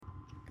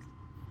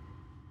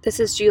This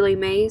is Julie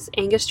Mays,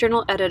 Angus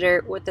Journal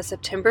editor, with the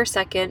September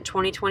 2nd,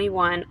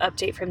 2021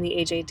 update from the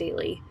AJ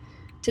Daily.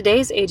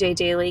 Today's AJ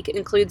Daily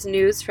includes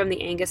news from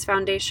the Angus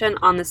Foundation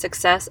on the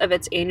success of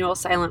its annual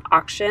silent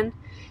auction,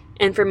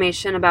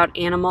 information about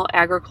Animal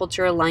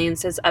Agriculture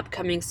Alliance's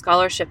upcoming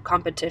scholarship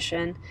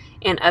competition,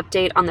 an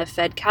update on the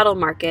fed cattle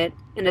market,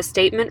 and a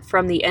statement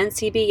from the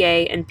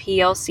NCBA and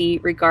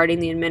PLC regarding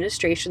the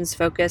administration's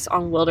focus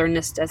on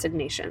wilderness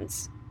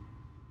designations.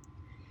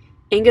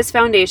 Angus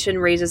Foundation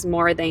raises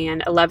more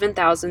than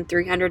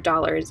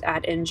 $11,300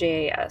 at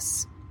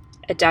NJAS.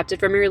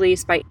 Adapted from a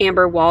release by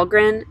Amber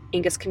Walgren,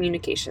 Angus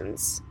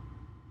Communications.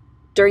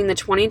 During the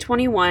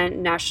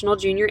 2021 National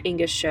Junior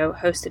Angus Show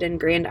hosted in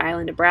Grand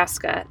Island,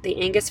 Nebraska,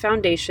 the Angus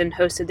Foundation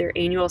hosted their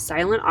annual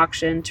silent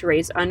auction to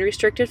raise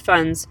unrestricted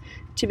funds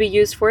to be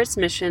used for its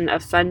mission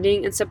of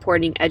funding and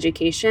supporting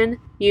education,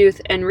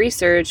 youth, and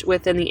research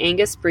within the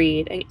Angus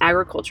breed and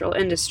agricultural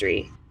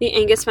industry. The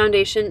Angus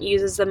Foundation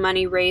uses the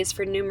money raised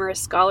for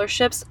numerous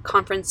scholarships,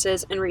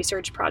 conferences, and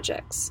research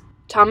projects.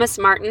 Thomas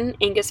Martin,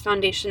 Angus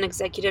Foundation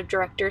Executive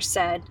Director,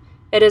 said,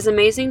 "It is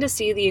amazing to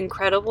see the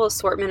incredible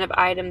assortment of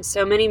items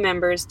so many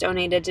members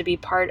donated to be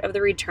part of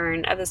the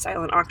return of the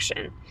silent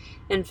auction.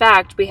 In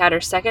fact, we had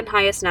our second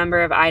highest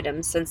number of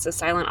items since the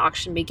silent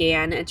auction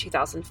began in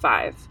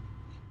 2005.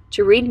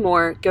 To read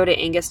more, go to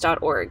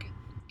angus.org.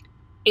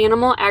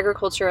 Animal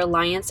Agriculture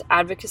Alliance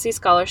Advocacy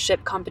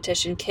Scholarship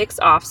Competition kicks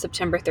off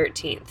September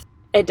 13th.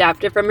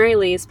 Adapted from a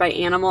release by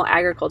Animal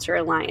Agriculture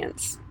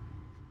Alliance.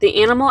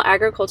 The Animal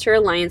Agriculture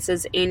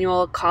Alliance's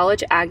annual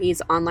College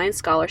Aggies online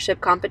scholarship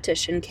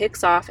competition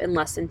kicks off in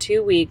less than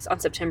 2 weeks on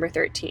September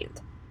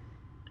 13th.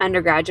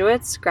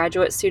 Undergraduates,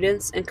 graduate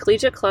students, and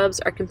collegiate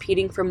clubs are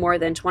competing for more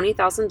than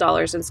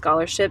 $20,000 in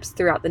scholarships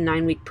throughout the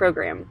 9-week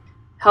program.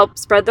 Help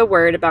spread the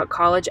word about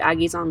College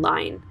Aggies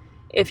online.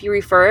 If you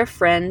refer a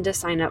friend to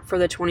sign up for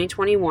the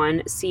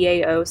 2021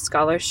 CAO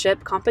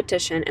Scholarship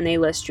Competition and they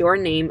list your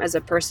name as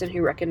a person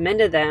who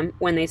recommended them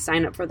when they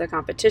sign up for the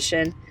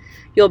competition,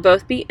 you'll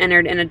both be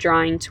entered in a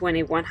drawing to win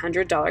a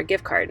 $100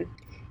 gift card.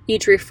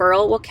 Each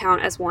referral will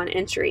count as one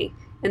entry,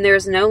 and there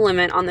is no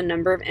limit on the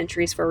number of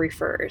entries for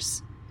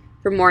referrers.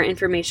 For more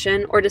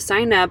information or to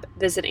sign up,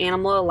 visit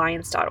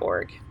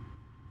animalalliance.org.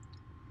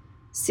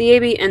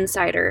 CAB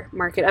Insider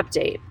Market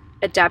Update.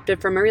 Adapted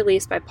from a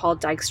release by Paul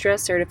Dykstra,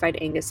 Certified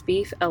Angus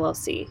Beef,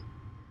 LLC.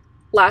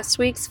 Last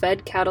week's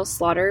fed cattle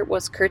slaughter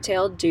was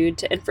curtailed due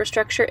to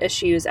infrastructure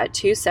issues at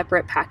 2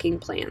 separate packing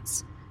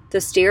plants.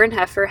 The steer and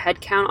heifer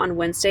head count on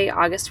Wednesday,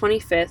 August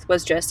 25th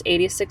was just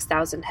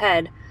 86,000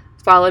 head,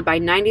 followed by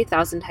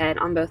 90,000 head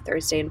on both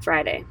Thursday and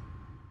Friday.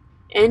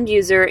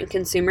 End-user and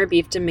consumer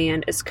beef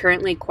demand is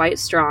currently quite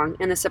strong,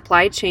 and the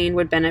supply chain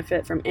would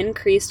benefit from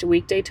increased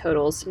weekday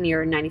totals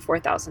near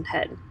 94,000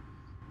 head.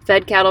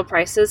 Fed cattle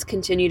prices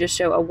continue to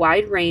show a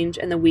wide range,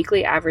 and the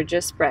weekly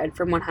averages spread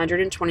from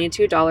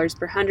 $122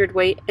 per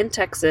hundredweight in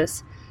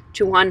Texas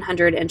to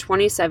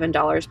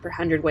 $127 per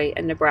hundredweight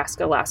in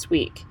Nebraska last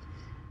week.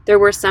 There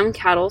were some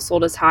cattle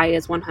sold as high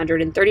as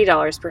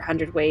 $130 per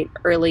hundredweight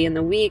early in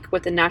the week,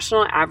 with the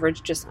national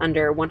average just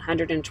under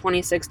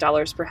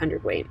 $126 per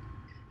hundredweight.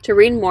 To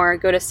read more,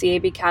 go to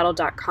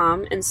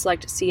cabcattle.com and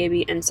select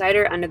CAB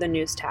Insider under the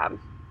News tab.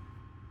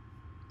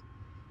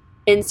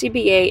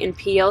 NCBA and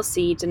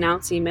PLC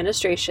denounce the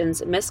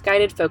administration's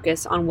misguided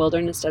focus on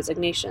wilderness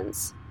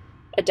designations.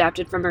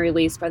 Adapted from a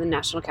release by the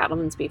National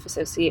Cattlemen's Beef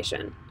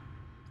Association.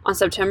 On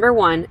September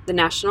 1, the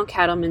National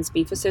Cattlemen's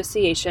Beef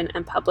Association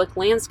and Public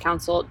Lands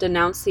Council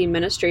denounced the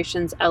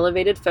administration's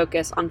elevated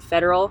focus on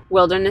federal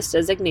wilderness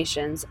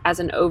designations as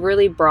an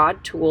overly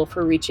broad tool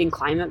for reaching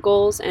climate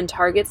goals and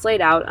targets laid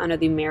out under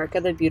the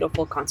America the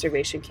Beautiful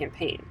Conservation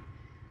Campaign.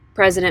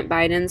 President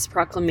Biden's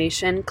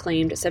proclamation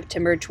claimed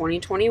September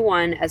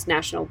 2021 as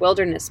National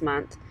Wilderness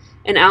Month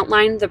and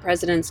outlined the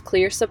president's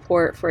clear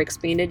support for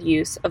expanded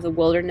use of the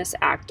Wilderness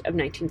Act of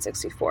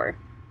 1964.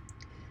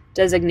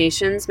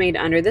 Designations made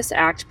under this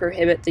act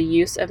prohibit the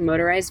use of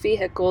motorized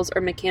vehicles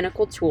or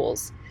mechanical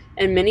tools,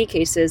 in many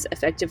cases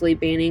effectively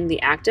banning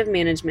the active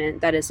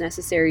management that is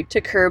necessary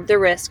to curb the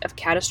risk of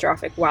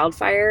catastrophic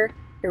wildfire,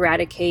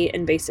 eradicate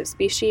invasive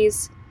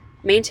species,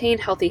 maintain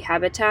healthy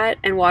habitat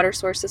and water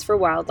sources for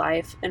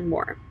wildlife, and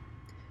more.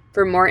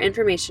 For more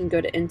information,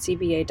 go to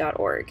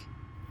ncba.org.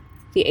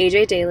 The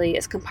AJ Daily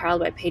is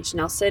compiled by Paige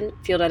Nelson,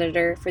 field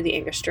editor for the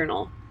Angus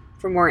Journal.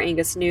 For more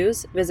Angus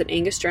news, visit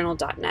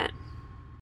angusjournal.net.